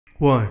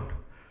One,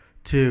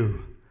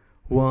 two,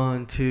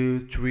 1,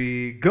 2,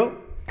 3, go!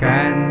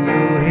 Can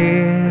you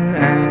hear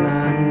and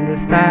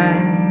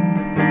understand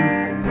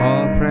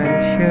how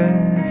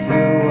precious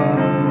you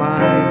are,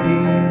 my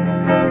dear?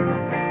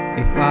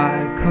 If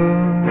I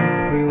could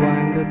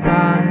rewind the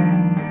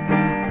time,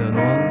 don't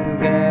want to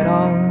get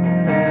on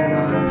and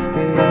I'm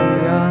still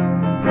young.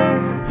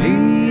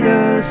 Lead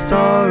a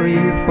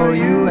story for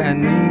you and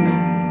me.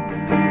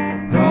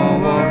 No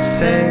will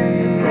say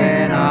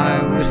and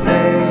I will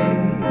stay.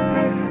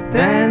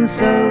 Dance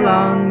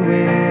along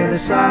with a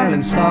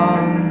silent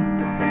song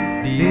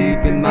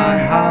deep in my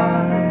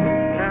heart.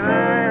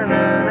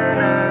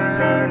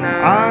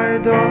 I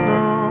don't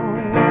know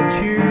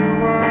what you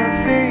are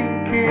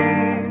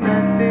thinking.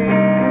 Nothing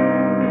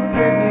good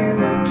when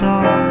you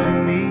talk to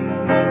me.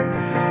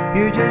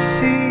 You just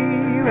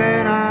see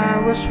when I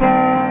was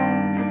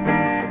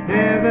wrong,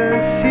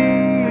 never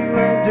see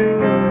when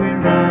doing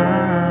right.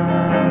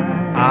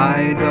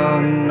 I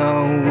don't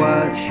know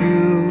what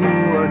you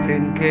are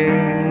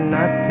thinking.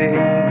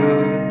 Nothing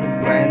good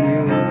when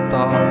you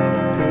talk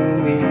to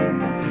me.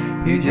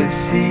 You just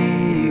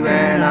see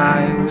when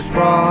I was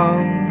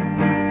wrong,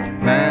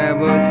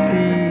 never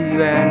see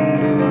when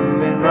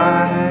doing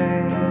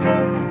right.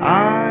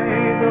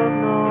 I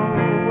don't know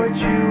what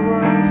you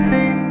are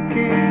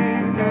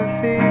thinking.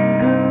 Nothing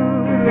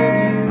good when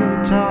you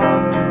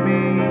talk to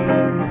me.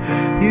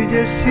 You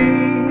just see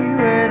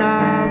when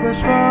I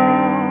was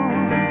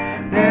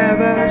wrong,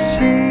 never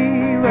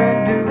see when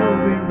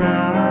doing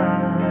right.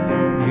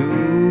 You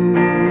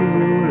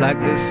like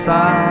the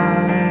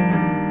sun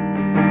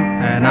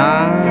and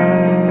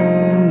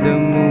I'm the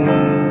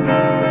moon.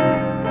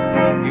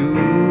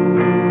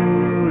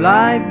 You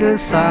like the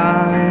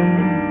sun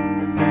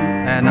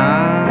and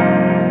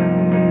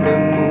I'm the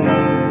moon.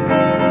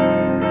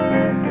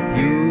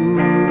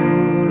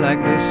 You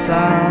like the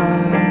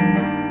sun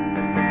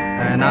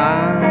and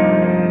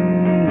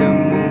I'm the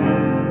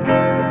moon.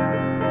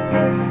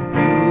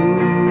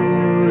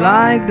 You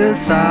like the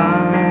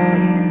sun